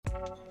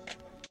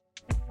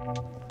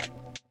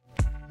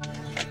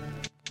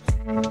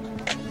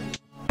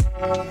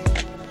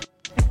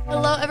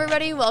Hello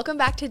everybody, welcome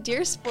back to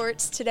Dear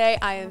Sports. Today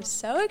I am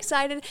so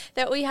excited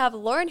that we have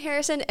Lauren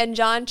Harrison and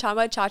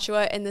Tchamwa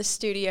Tchatchoua in the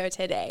studio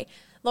today.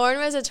 Lauren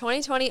was a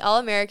 2020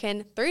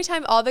 All-American,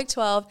 3-time All-Big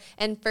 12,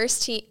 and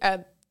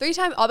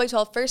 3-time All-Big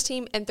 12 first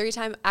team, and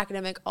 3-time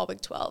academic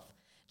All-Big 12.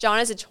 John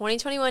is a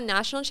 2021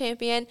 national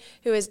champion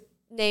who was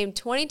named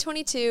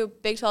 2022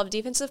 Big 12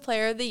 Defensive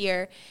Player of the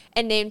Year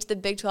and named the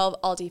Big 12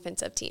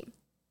 All-Defensive Team.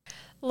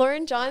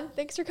 Lauren, John,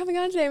 thanks for coming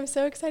on today. I'm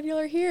so excited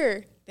you're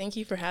here. Thank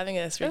you for having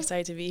us. We're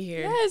excited to be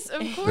here. Yes,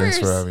 of course. Thanks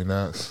for having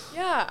us.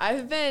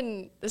 Yeah,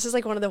 this is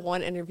like one of the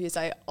one interviews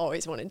I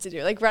always wanted to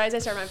do. Like right as I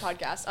started my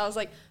podcast, I was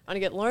like, I want to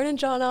get Lauren and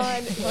John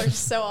on. They're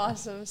so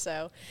awesome.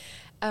 So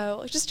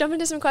let's just jump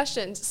into some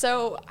questions.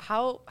 So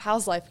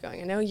how's life going?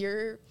 I know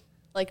you're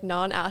like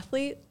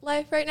non-athlete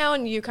life right now,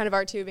 and you kind of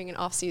are too, being an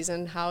off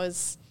season.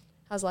 How's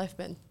life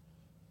been?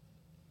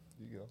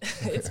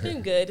 It's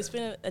been good. It's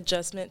been an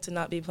adjustment to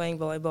not be playing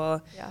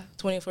volleyball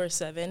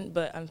 24/7,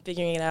 but I'm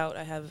figuring it out.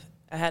 I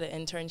had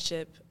an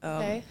internship.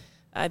 Okay.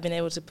 I've been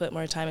able to put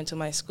more time into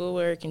my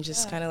schoolwork and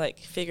just kind of like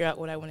figure out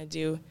what I want to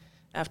do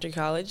after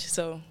college.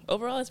 So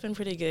overall, it's been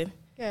pretty good.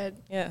 Good.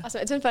 Yeah.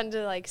 Awesome. It's been fun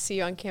to like see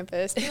you on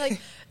campus. You like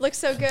look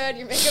so good.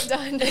 Your makeup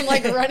done and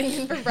like running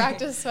in for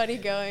practice, sweaty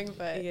going.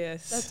 But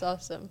yes, that's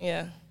awesome.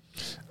 Yeah.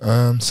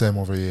 Same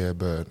over here,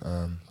 but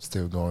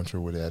still going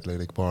through with the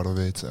athletic part of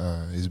it.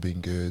 It's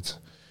been good.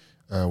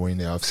 We're in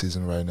the off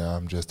season right now.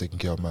 I'm just taking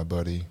care of my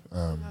body,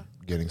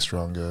 getting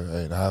stronger,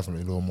 and having a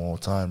little more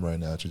time right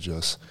now to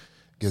just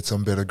get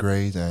some better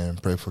grades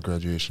and pray for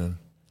graduation.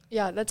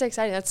 Yeah, that's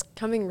exciting. That's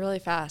coming really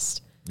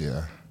fast.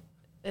 Yeah.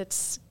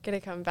 It's going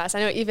to come fast. I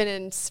know even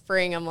in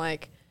spring, I'm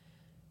like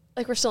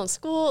we're still in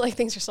school, like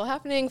things are still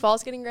happening.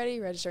 Fall's getting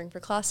ready, registering for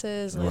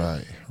classes.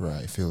 Right.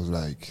 Feels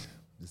like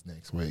this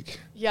next week.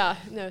 Yeah,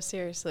 no,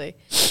 seriously.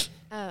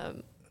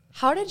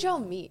 How did y'all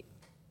meet?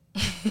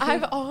 I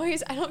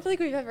don't feel like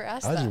we've ever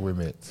asked that. How did we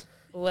meet?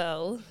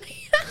 Well,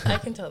 I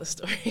can tell the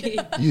story.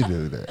 You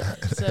do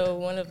that. So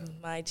one of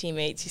my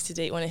teammates used to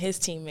date one of his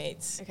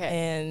teammates. Okay.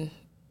 And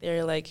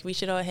they're like, we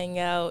should all hang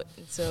out.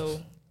 And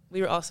so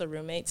we were also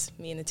roommates,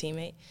 me and a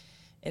teammate.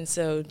 And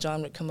so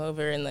John would come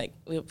over and like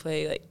we would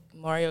play like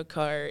Mario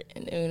Kart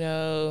and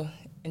Uno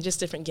and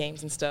just different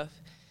games and stuff.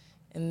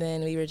 And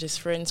then we were just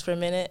friends for a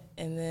minute.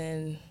 And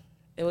then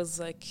it was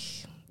like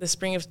the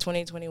spring of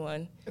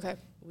 2021. Okay.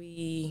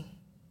 We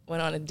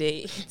went on a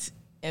date.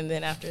 And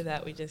then after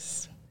that, we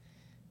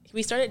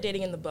started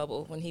dating in the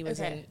bubble when he was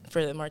in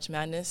for the March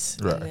Madness.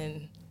 Right.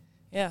 And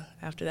then,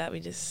 after that,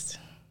 we just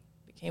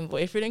became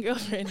boyfriend and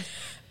girlfriend.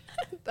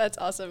 That's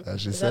awesome.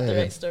 Is that the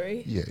right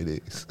story? Yeah, it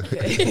is.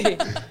 Okay.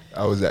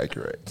 I was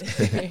accurate.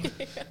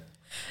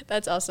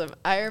 That's awesome.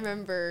 I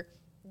remember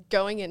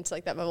going into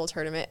like that bubble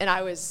tournament, and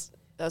that was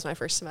my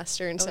first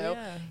semester, and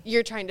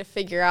you're trying to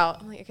figure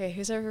out, I'm like, okay,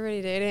 who's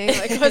everybody dating?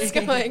 Like, what's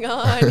going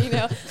on? You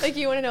know, like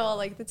you want to know all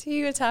like the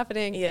tea, what's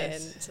happening.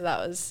 Yes. And so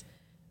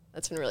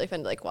that's been really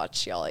fun to like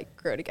watch y'all like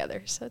grow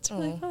together. So it's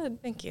really fun.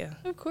 Thank you.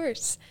 Of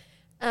course.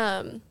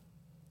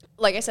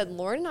 Like I said,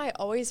 Lauren and I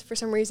always, for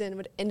some reason,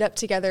 would end up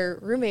together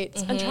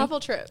roommates on travel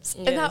trips.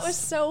 Yes. And that was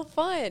so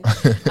fun.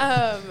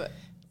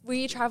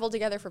 We traveled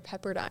together for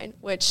Pepperdine,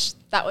 which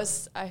that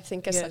was, I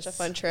think, such a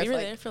fun trip. We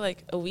were there for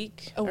like a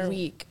week. A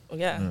week.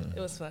 Yeah, it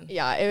was fun.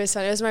 Yeah, it was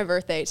fun. It was my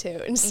birthday,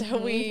 too. And so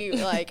we,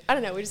 like, I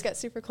don't know, we just got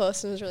super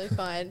close and it was really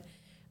fun.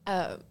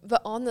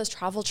 But on those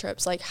travel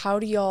trips, like, how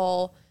do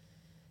y'all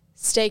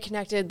stay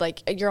connected?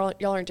 Like, y'all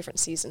are in different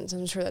seasons.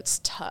 I'm sure that's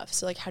tough.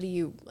 So, like, how do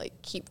you,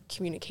 like, keep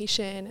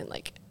communication and,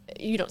 like,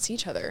 you don't see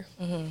each other?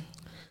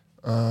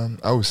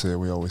 I would say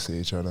we always see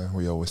each other.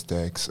 We always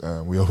text.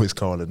 We always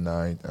call at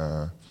night,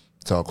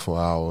 talk for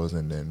hours,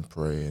 and then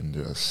pray, and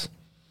just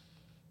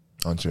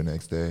until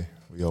next day.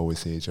 We always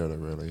see each other,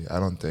 really.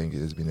 I don't think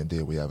it's been a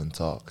day we haven't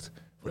talked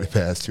for the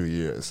past 2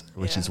 years,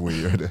 which is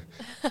weird.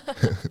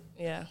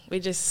 Yeah,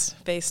 we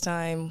just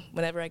FaceTime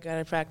whenever I got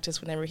out of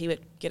practice, whenever he would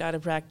get out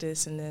of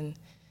practice, and then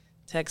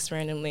text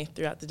randomly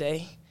throughout the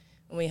day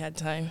when we had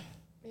time.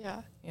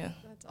 Yeah. Yeah.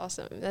 That's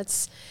awesome.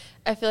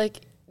 I feel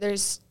like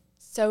it's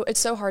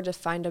so hard to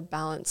find a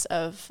balance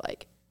of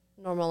like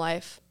normal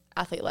life,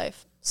 athlete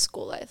life,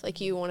 school life. Like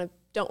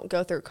don't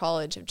go through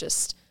college of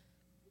just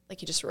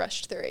like you just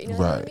rushed through it. You know,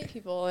 like, you meet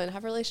people and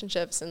have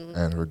relationships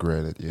and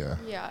regret it. Yeah.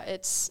 Yeah,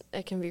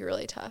 it can be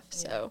really tough. Yeah.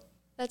 So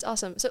that's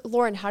awesome. So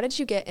Lauren, how did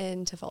you get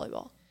into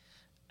volleyball?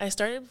 I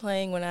started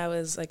playing when I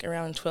was like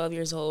around 12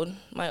 years old.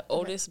 My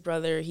oldest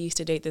brother, he used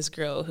to date this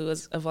girl who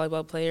was a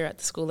volleyball player at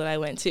the school that I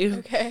went to.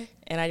 Okay.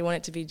 And I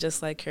wanted to be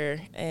just like her.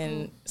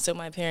 And so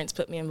my parents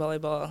put me in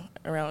volleyball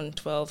around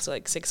 12, so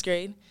like 6th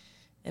grade.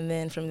 And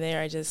then from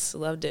there, I just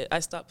loved it. I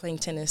stopped playing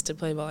tennis to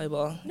play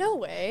volleyball. No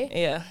way.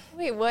 Yeah.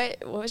 Wait,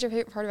 what was your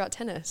favorite part about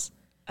tennis?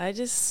 I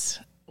just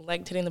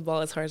liked hitting the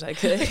ball as hard as I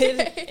could.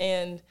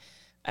 And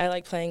I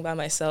like playing by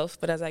myself.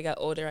 But as I got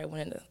older, I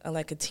wanted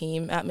a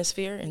team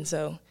atmosphere. And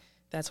so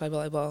that's why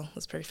volleyball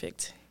was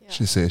perfect. Yeah.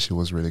 She said she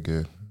was really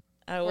good.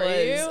 I Were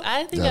you?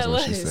 I think That's I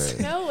what she was.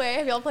 said. No way.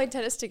 Have y'all played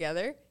tennis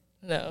together?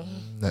 No.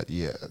 Not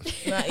yet.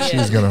 Not yet.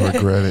 She's going to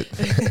regret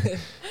it.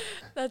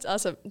 That's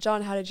awesome.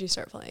 John, how did you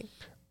start playing?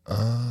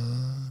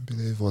 I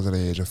believe it was at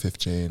the age of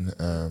 15.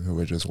 We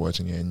were just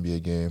watching an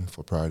NBA game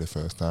for probably the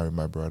first time with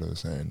my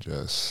brothers, and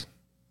just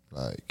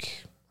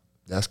like,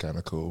 that's kind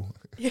of cool.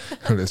 Yeah.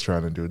 Let's try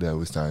to do that.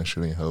 We started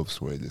shooting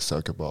hoops with the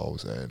soccer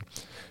balls, and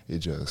it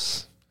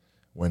just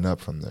went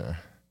up from there.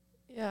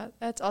 Yeah,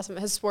 that's awesome.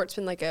 Has sports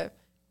been like a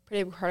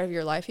pretty big part of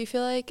your life, you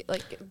feel like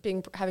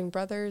having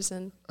brothers?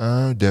 And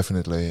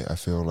Definitely. I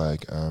feel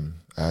like I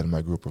had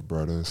my group of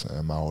brothers,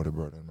 my older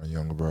brother and my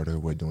younger brother.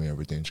 We're doing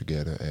everything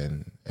together,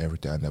 and every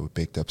time that we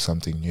picked up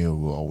something new,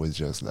 we always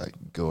just like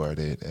go at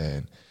it.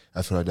 And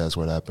I feel like that's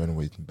what happened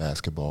with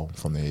basketball.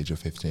 From the age of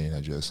 15,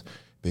 I just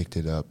picked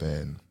it up,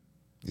 and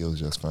it was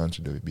just fun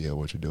to be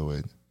able to do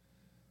it.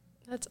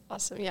 That's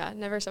awesome. Yeah,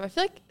 never stop. I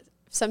feel like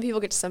some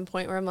people get to some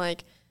point where I'm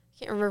like,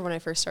 I can't remember when I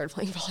first started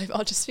playing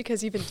volleyball, just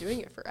because you've been doing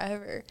it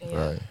forever. Yeah.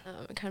 Right.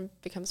 It kind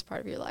of becomes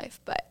part of your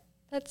life, but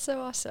that's so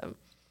awesome.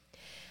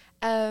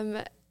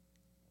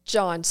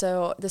 John,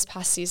 so this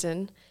past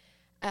season,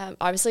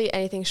 obviously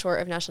anything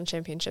short of national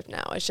championship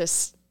now,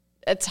 it's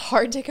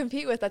hard to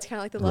compete with. That's kind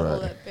of like the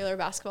level that Baylor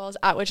basketball is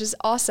at, which is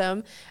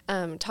awesome.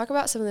 Talk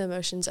about some of the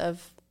emotions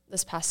of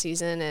this past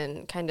season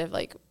and kind of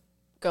like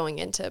going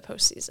into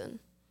postseason.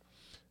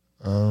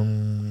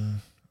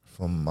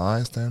 From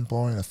my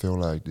standpoint, I feel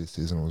like this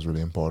season was really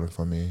important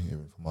for me,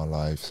 even for my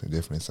life. So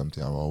definitely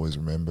something I'll always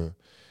remember.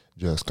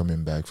 Just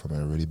coming back from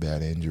a really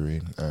bad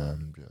injury,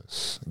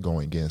 just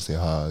going against the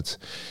odds,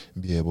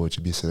 be able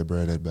to be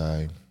celebrated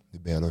by the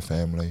Baylor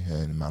family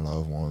and my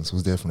loved ones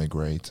was definitely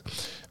great.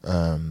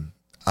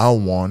 I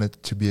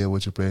wanted to be able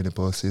to play in the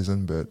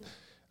postseason, but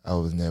I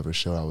was never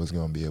sure I was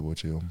going to be able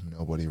to.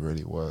 Nobody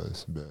really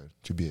was. But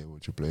to be able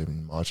to play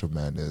in March of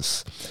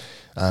Madness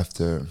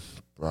after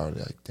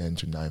probably like 10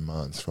 to 9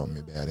 months from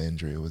a bad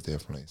injury, it was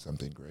definitely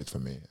something great for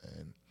me.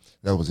 And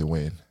that was a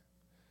win.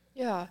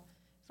 Yeah,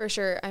 for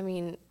sure. I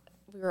mean,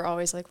 we were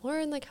always like,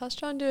 Lauren, like, how's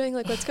John doing?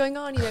 Like, what's going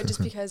on? You know,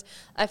 just because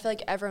I feel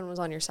like everyone was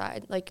on your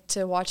side. Like,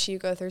 to watch you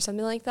go through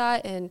something like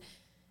that, and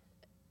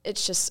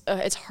it's just,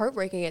 it's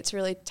heartbreaking. It's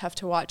really tough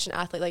to watch an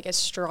athlete, like, as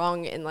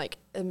strong and, like,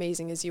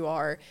 amazing as you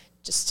are,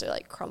 just to,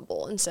 like,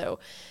 crumble. And so,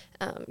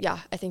 yeah,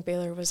 I think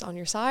Baylor was on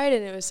your side,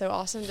 and it was so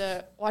awesome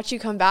to watch you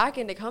come back,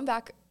 and to come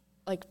back,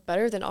 like,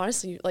 better than,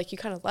 honestly, like, you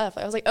kind of left.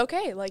 I was like,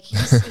 okay, like,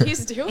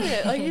 he's doing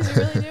it. Like, he's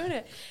really doing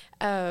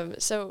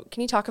it. So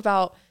can you talk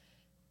about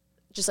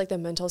just like the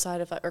mental side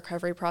of that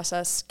recovery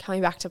process,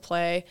 coming back to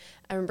play?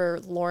 I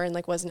remember Lauren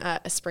like wasn't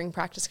at a spring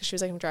practice because she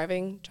was like, I'm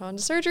driving John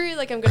to surgery.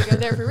 Like, I'm going to go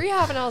there for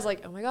rehab. And I was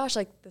like, oh my gosh,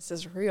 like, this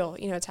is real.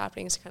 You know, it's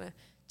happening. So kind of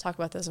talk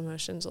about those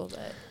emotions a little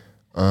bit.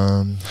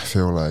 I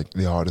feel like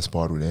the hardest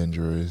part with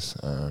injuries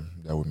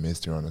that we miss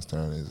to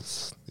understand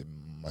is the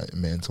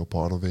mental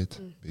part of it,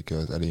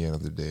 because at the end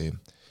of the day,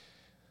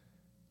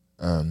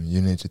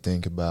 you need to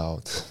think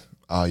about,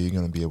 are you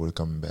going to be able to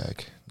come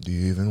back? Do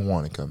you even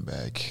want to come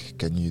back?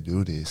 Can you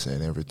do this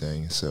and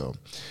everything? So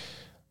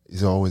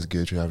it's always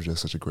good to have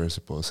just such a great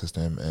support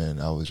system,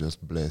 and I was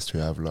just blessed to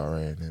have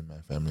Lauren and my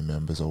family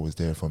members always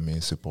there for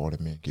me,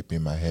 supporting me,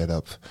 keeping my head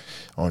up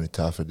on the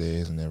tougher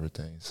days and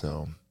everything.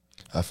 So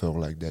I feel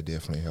like that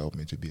definitely helped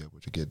me to be able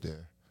to get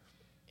there.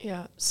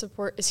 Yeah,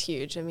 support is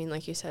huge. I mean,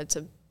 like you said, it's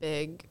a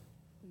big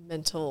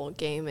mental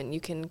game, and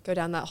you can go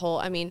down that hole.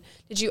 I mean,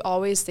 did you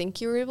always think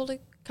you were able to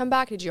come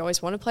back? Did you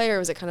always want to play, or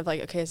was it kind of like,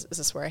 okay, is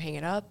this where I hang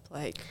it up?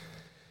 Like,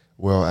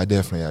 well, I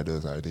definitely had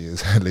those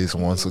ideas at least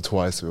once or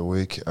twice a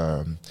week.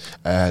 I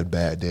had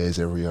bad days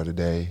every other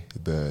day,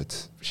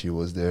 but she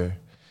was there.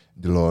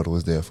 The Lord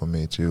was there for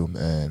me too,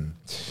 and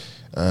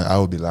I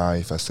would be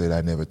lying if I said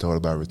I never thought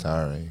about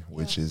retiring,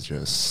 which is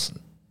just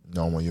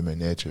normal human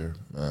nature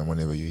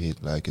whenever you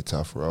hit like a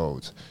tough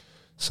road.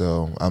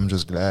 So I'm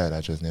just glad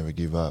I just never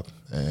give up,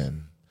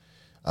 and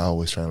I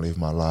always try to live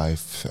my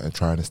life and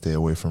trying to stay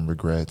away from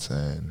regrets,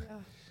 and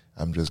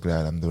I'm just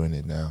glad I'm doing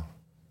it now.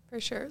 For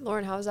sure.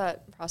 Lauren, how was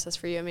that process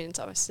for you? I mean, it's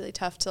obviously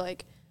tough to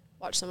like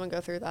watch someone go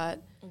through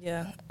that.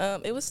 Yeah,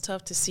 it was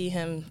tough to see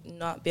him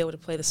not be able to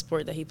play the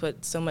sport that he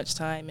put so much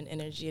time and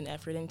energy and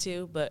effort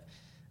into, but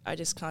I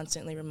just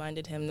constantly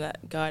reminded him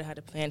that God had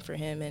a plan for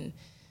him, and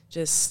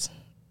just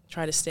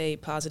try to stay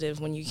positive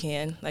when you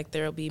can. Like,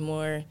 there will be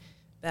more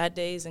bad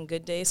days and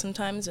good days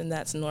sometimes, and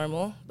that's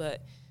normal,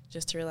 but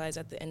just to realize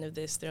at the end of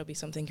this, there'll be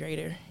something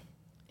greater.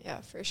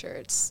 Yeah, for sure.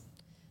 It's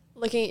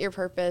looking at your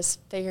purpose,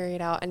 figuring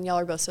it out, and y'all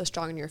are both so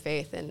strong in your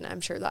faith, and I'm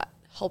sure that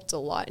helped a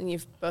lot, and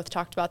you've both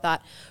talked about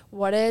that.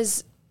 What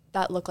does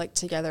that look like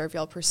together of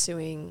y'all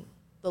pursuing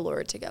the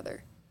Lord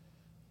together?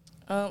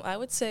 I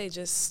would say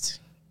just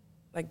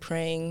like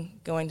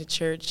praying, going to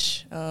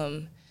church.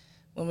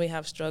 When we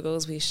have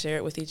struggles, we share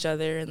it with each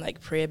other and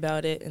like pray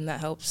about it, and that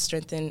helps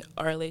strengthen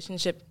our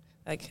relationship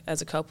like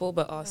as a couple,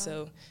 but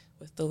also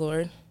with the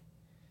Lord.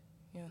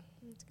 Yeah.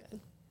 That's good.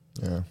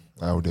 Yeah,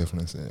 I would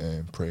definitely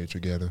say pray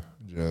together,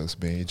 just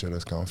being each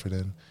other's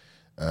confident.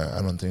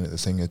 I don't think that a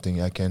single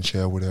thing I can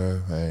share with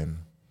her, and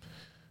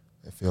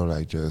I feel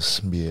like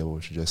just be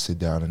able to just sit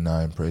down at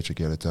night and pray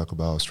together, talk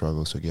about our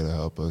struggles together,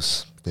 help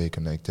us stay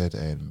connected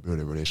and build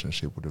a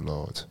relationship with the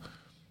Lord.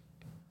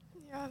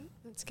 Yeah,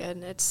 that's good.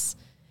 And it's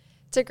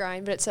a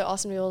grind, but it's so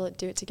awesome to be able to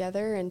do it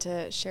together and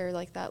to share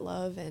like that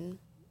love, and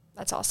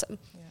that's awesome.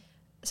 Yeah.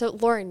 So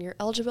Lauren, your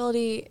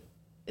eligibility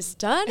is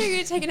done, or are you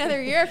going to take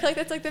another year? I feel like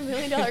that's like the $1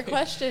 million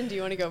question. Do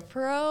you want to go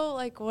pro?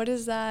 Like, what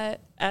is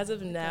that? As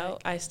of now,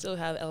 I still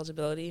have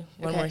eligibility,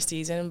 one more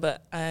season,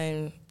 but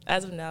I'm,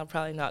 as of now,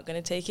 probably not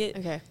going to take it.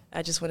 Okay.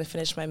 I just want to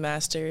finish my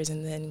master's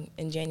and then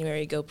in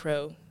January go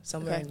pro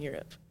somewhere in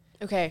Europe.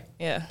 Okay.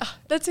 Yeah. Oh,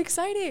 that's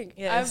exciting.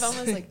 Yes. I'm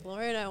almost like,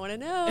 Lauren, I want to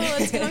know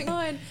what's going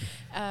on.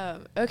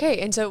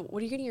 Okay. And so what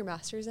are you getting your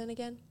master's in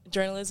again?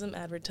 Journalism,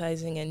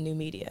 advertising, and new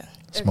media.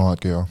 Smart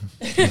girl.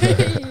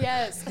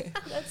 Yes.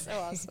 That's so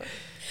awesome.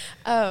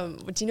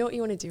 Do you know what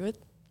you want to do with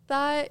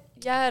that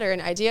yet, or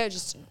an idea?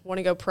 Just want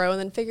to go pro and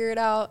then figure it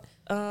out?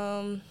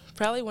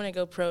 Probably want to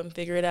go pro and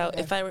figure it out.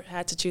 Okay. If I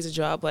had to choose a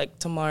job like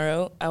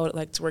tomorrow, I would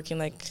like to work in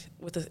like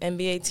with an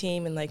NBA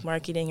team in like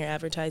marketing or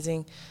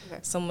advertising,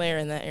 somewhere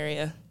in that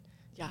area.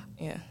 Yeah.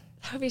 Yeah.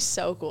 That would be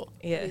so cool.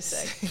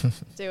 Yes.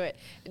 Do it.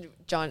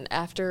 John,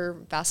 after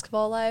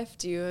basketball life,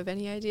 do you have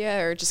any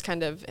idea, or just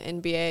kind of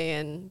NBA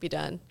and be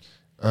done?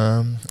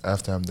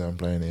 After I'm done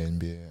playing the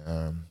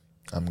NBA,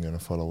 I'm going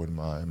to follow with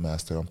my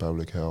master on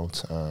public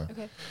health.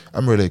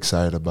 I'm really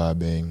excited about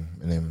being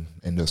an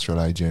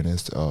industrial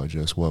hygienist, or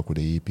just work with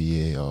the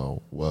EPA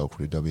or work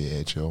with the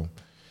WHO.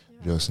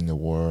 Just in the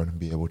world,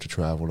 be able to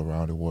travel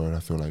around the world. I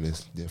feel like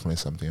it's definitely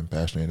something I'm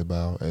passionate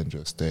about, and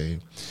just stay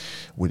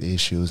with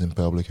issues in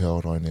public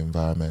health or in the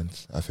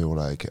environment. I feel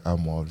like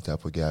I'm more the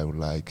type of guy who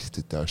likes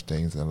to touch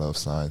things and love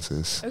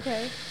sciences.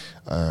 Okay.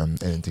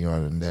 Anything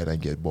other than that, I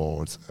get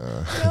bored.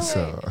 That's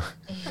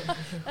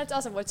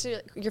awesome. What's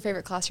your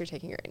favorite class you're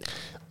taking right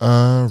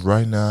now?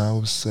 Right now, I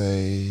would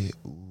say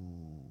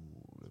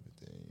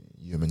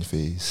human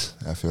face.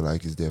 I feel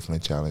like it's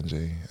definitely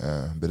challenging,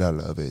 but I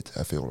love it.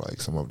 I feel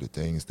like some of the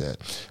things that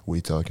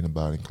we're talking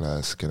about in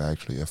class can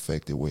actually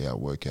affect the way I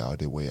work out,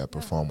 the way I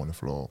perform on the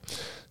floor.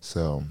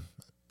 So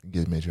it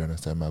gives me to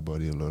understand my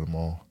body a little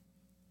more.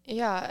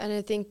 Yeah, and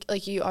I think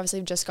like you obviously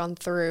have just gone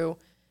through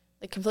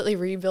like completely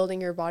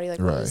rebuilding your body. Like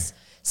what was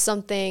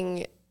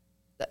something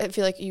that I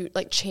feel like you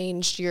like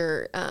changed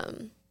your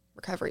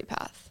recovery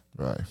path?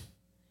 Right.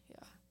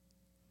 Yeah,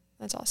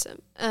 that's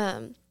awesome.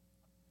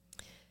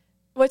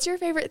 What's your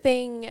favorite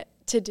thing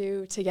to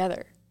do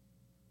together?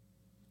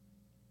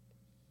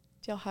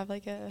 Do y'all have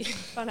like a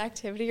fun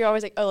activity? You're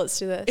always like, oh, let's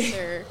do this.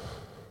 Or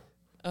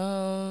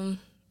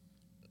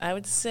I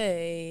would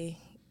say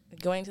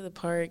going to the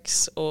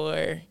parks,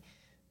 or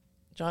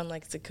John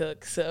likes to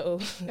cook, so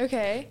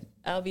okay,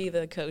 I'll be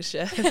the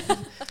co-chef.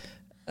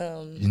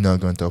 You're not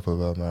going to talk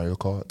about Mario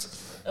Kart?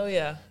 Oh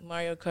yeah,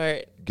 Mario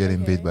Kart.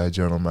 Getting beat by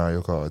John on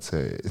Mario Kart.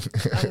 Hey.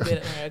 I'm good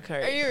at Mario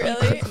Kart. Are you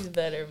really? He's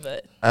better,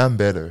 but I'm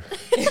better.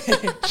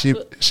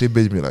 She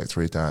beat me like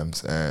 3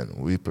 times, and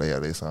we play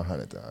at least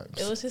 100 times.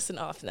 It was just an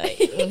off night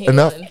when he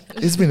Enough. won.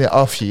 It's been an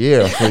off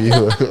year for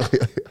you.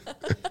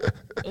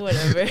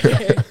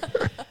 Whatever.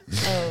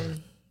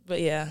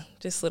 But yeah,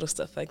 just little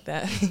stuff like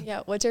that.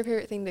 Yeah. What's your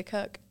favorite thing to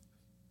cook?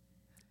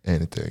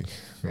 Anything.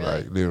 Really?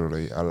 Like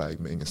literally, I like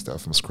making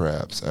stuff from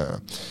scraps.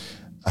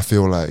 I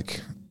feel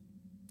like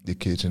the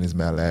kitchen is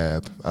my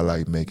lab. I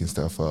like making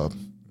stuff up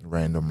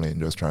randomly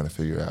and just trying to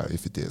figure out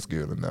if it tastes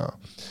good or not.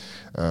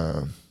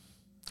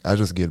 I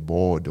just get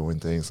bored doing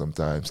things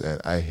sometimes, and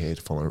I hate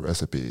following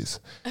recipes.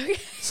 Okay.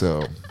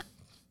 So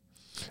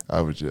I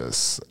would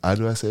just, how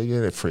do I say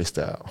again?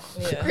 Freestyle.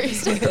 Yeah.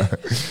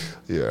 Freestyle.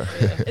 Yeah.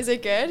 Is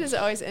it good? Does it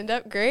always end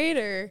up great,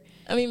 or?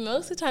 I mean,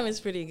 most of the time it's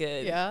pretty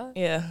good. Yeah.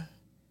 Yeah.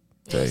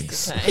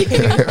 Thanks.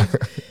 I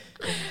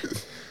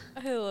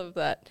love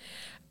that.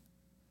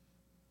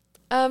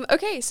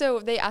 Okay, so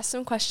they asked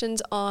some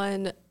questions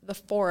on the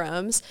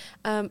forums.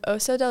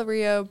 Oso Del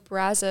Rio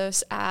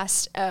Brazos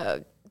asked,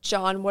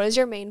 John, what is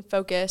your main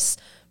focus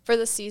for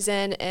the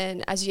season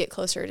and as you get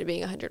closer to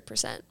being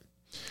 100%?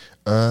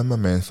 My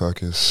main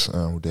focus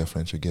will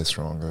definitely get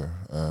stronger,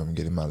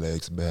 getting my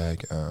legs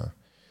back,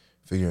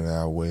 figuring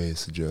out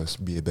ways to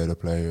just be a better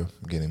player,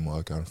 getting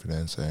more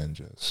confidence, and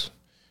just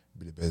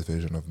be the best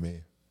version of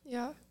me.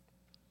 Yeah,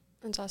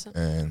 that's awesome.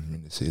 And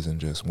in the season,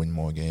 just win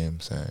more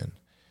games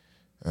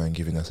and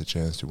giving us a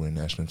chance to win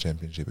a national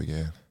championship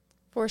again.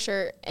 For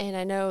sure. And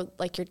I know,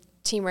 like, your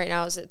team right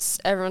now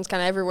everyone's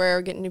kind of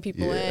everywhere, getting new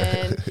people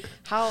in.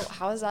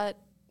 How is that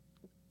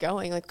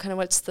going? Like, kind of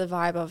what's the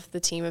vibe of the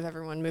team, of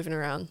everyone moving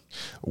around?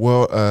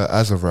 Well,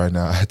 as of right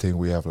now, I think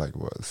we have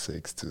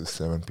 6 to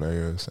 7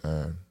 players,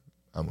 and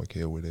I'm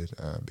okay with it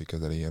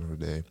because at the end of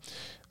the day,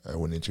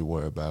 we need to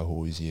worry about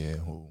who is here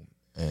and who,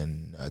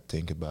 and I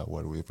think about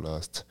what we've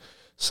lost.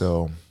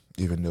 So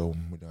even though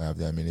we don't have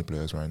that many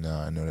players right now,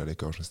 I know that the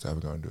coaching staff are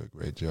going to do a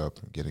great job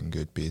getting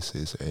good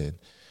pieces and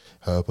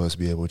help us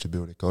be able to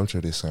build a culture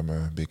this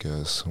summer,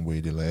 because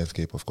with the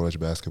landscape of college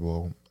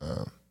basketball,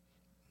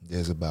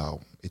 there's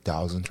about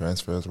 1,000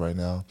 transfers right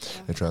now,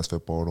 the transfer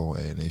portal,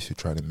 and if you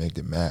try to make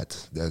the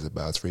math, there's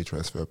about 3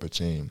 transfers per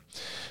team.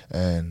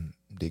 And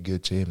the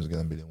good teams are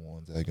going to be the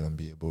ones that are going to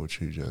be able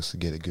to just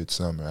get a good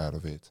summer out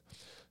of it.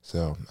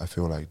 So I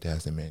feel like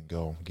that's the main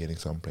goal, getting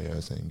some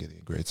players and getting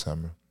a great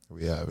summer.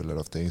 We have a lot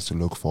of things to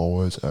look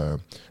forward.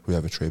 We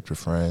have a trip to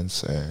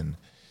France, and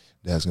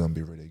that's going to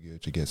be really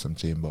good to get some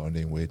team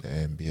bonding with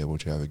and be able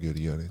to have a good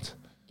unit.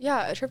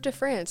 Yeah, a trip to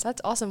France.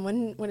 That's awesome.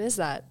 When is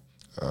that?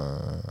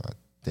 I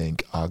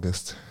think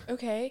August.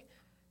 Okay.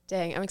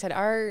 Dang, I'm excited.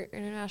 Our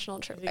international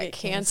trip Did it got get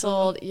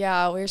canceled. canceled?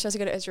 Yeah, we were supposed to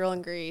go to Israel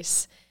and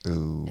Greece. Ooh.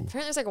 And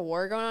apparently there's like a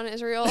war going on in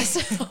Israel,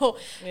 so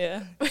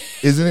Yeah.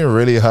 Isn't it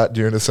really hot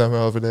during the summer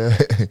over there?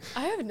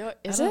 I have no.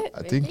 Is don't- it?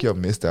 I think Maybe? you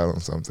missed out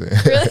on something.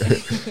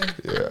 Really?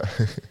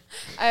 Yeah.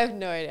 I have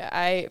no idea.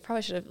 I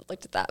probably should have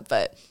looked at that,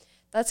 but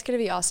that's gonna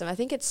be awesome. I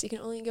think you can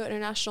only go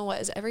international.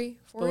 What is it, every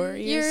 4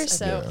 years?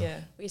 I So think, yeah.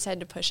 we decided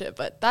to push it,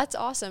 but that's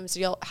awesome.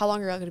 So how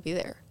long are y'all gonna be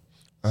there?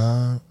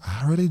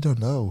 I really don't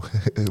know.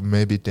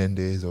 Maybe 10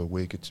 days or a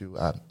week or two.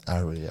 I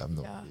really have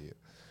no idea.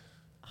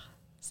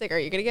 Sick. Are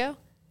you gonna go?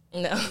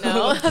 No.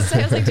 No. I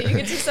was like, do you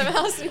get to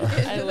somehow sneak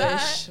into I that?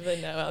 wish, but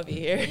no, I'll be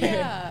here.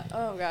 Yeah.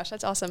 Oh gosh,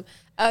 that's awesome.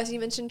 So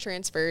you mentioned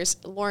transfers.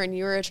 Lauren,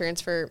 you were a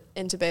transfer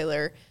into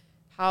Baylor.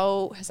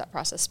 How has that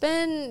process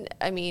been?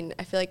 I mean,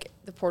 I feel like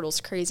the portal's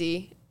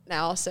crazy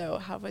now. So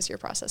how was your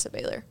process at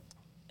Baylor?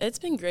 It's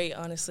been great,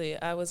 honestly.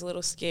 I was a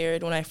little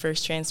scared when I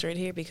first transferred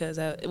here because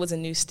it was a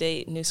new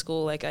state, new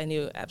school. Like, I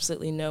knew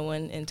absolutely no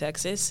one in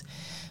Texas.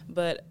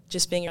 But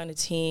just being on a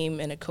team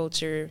and a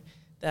culture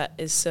that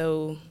is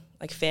so,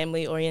 like,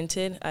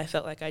 family-oriented, I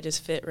felt like I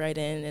just fit right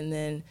in. And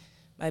then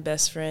my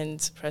best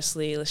friends,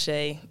 Presley,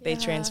 Lachey, they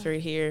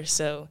transferred here.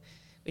 So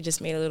we just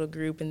made a little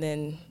group. And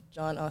then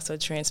John also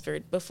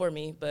transferred before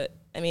me. But,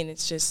 I mean, it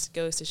just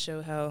goes to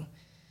show how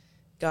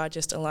God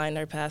just aligned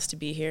our paths to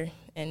be here,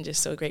 and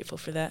just so grateful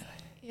for that.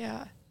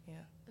 Yeah. Yeah.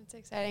 That's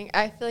exciting.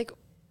 I feel like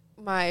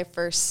my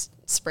first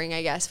spring,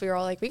 I guess, we were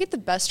all like, we get the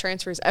best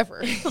transfers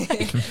ever.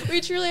 Like, we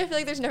truly, I feel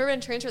like there's never been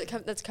a transfer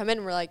that's come in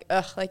and we're like,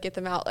 ugh, like, get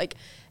them out. Like,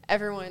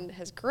 everyone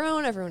has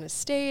grown, everyone has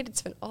stayed.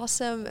 It's been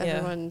awesome. Yeah.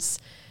 Everyone's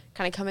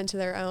kind of come into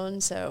their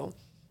own. So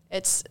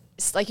it's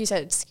like you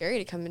said, it's scary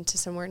to come into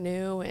somewhere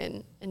new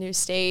and a new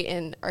state.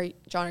 And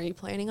John, are you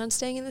planning on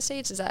staying in the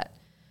States? Is that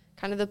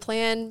kind of the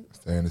plan?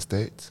 Stay in the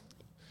States.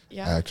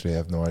 Yeah. I actually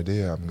have no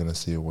idea. I'm going to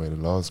see where the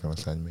law is going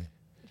to send me.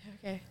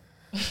 Okay.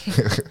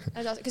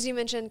 Because you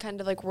mentioned kind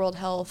of like world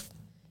health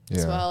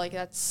as well. Like,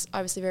 that's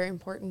obviously very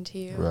important to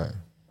you. Right.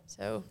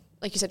 So,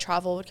 like you said,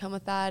 travel would come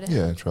with that.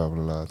 Yeah, I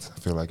travel a lot. I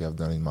feel like I've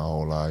done it my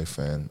whole life,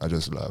 and I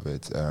just love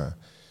it.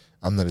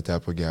 I'm not the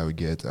type of guy who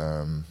get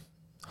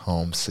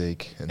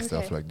homesick and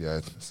stuff like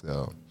that.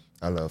 So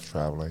I love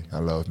traveling. I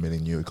love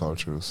meeting new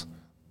cultures.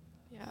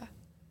 Yeah,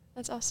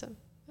 that's awesome.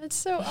 That's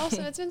so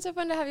awesome. It's been so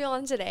fun to have you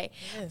on today.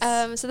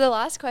 Yes. So the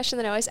last question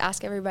that I always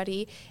ask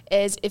everybody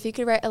is, if you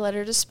could write a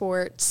letter to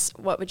sports,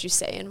 what would you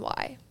say and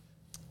why?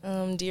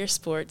 Dear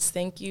sports,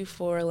 thank you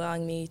for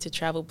allowing me to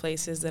travel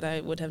places that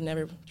I would have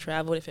never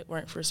traveled if it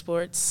weren't for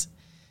sports.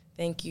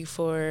 Thank you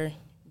for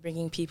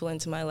bringing people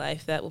into my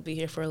life that will be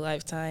here for a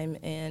lifetime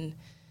and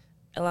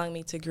allowing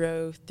me to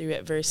grow through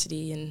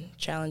adversity and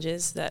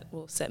challenges that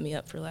will set me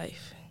up for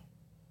life.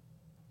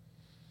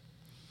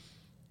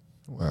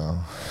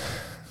 Well,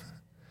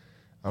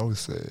 I would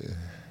say,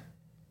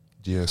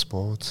 dear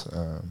sports,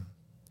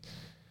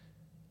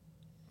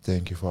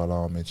 thank you for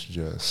allowing me to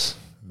just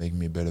make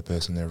me a better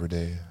person every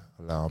day.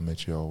 Allow me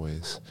to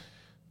always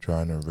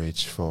trying to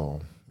reach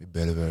for a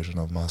better version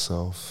of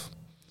myself,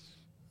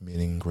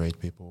 meeting great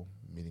people,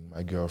 meeting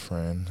my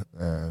girlfriend,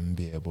 and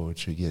be able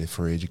to get a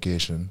free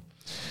education,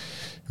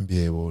 and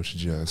be able to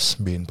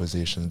just be in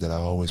positions that I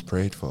always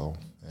prayed for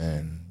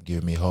and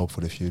give me hope for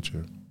the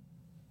future.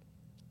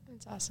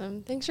 That's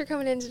awesome. Thanks for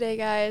coming in today,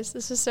 guys.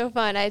 This was so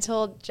fun. I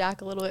told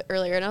Jack a little bit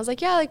earlier, and I was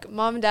like, yeah, like,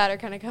 mom and dad are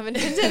kind of coming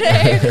in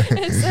today.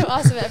 It's so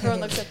awesome. Everyone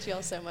looks up to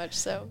y'all so much.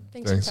 So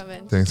thanks for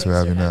coming. Thanks for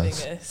having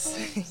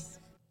us.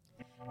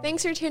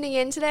 Thanks for tuning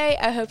in today.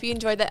 I hope you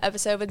enjoyed the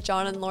episode with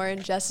John and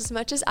Lauren just as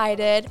much as I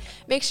did.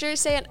 Make sure to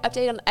stay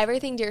updated on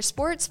everything Dear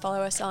Sports.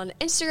 Follow us on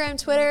Instagram,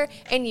 Twitter,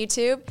 and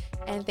YouTube.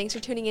 And thanks for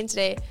tuning in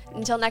today.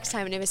 Until next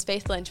time, my name is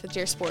Faith Lynch with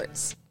Dear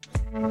Sports.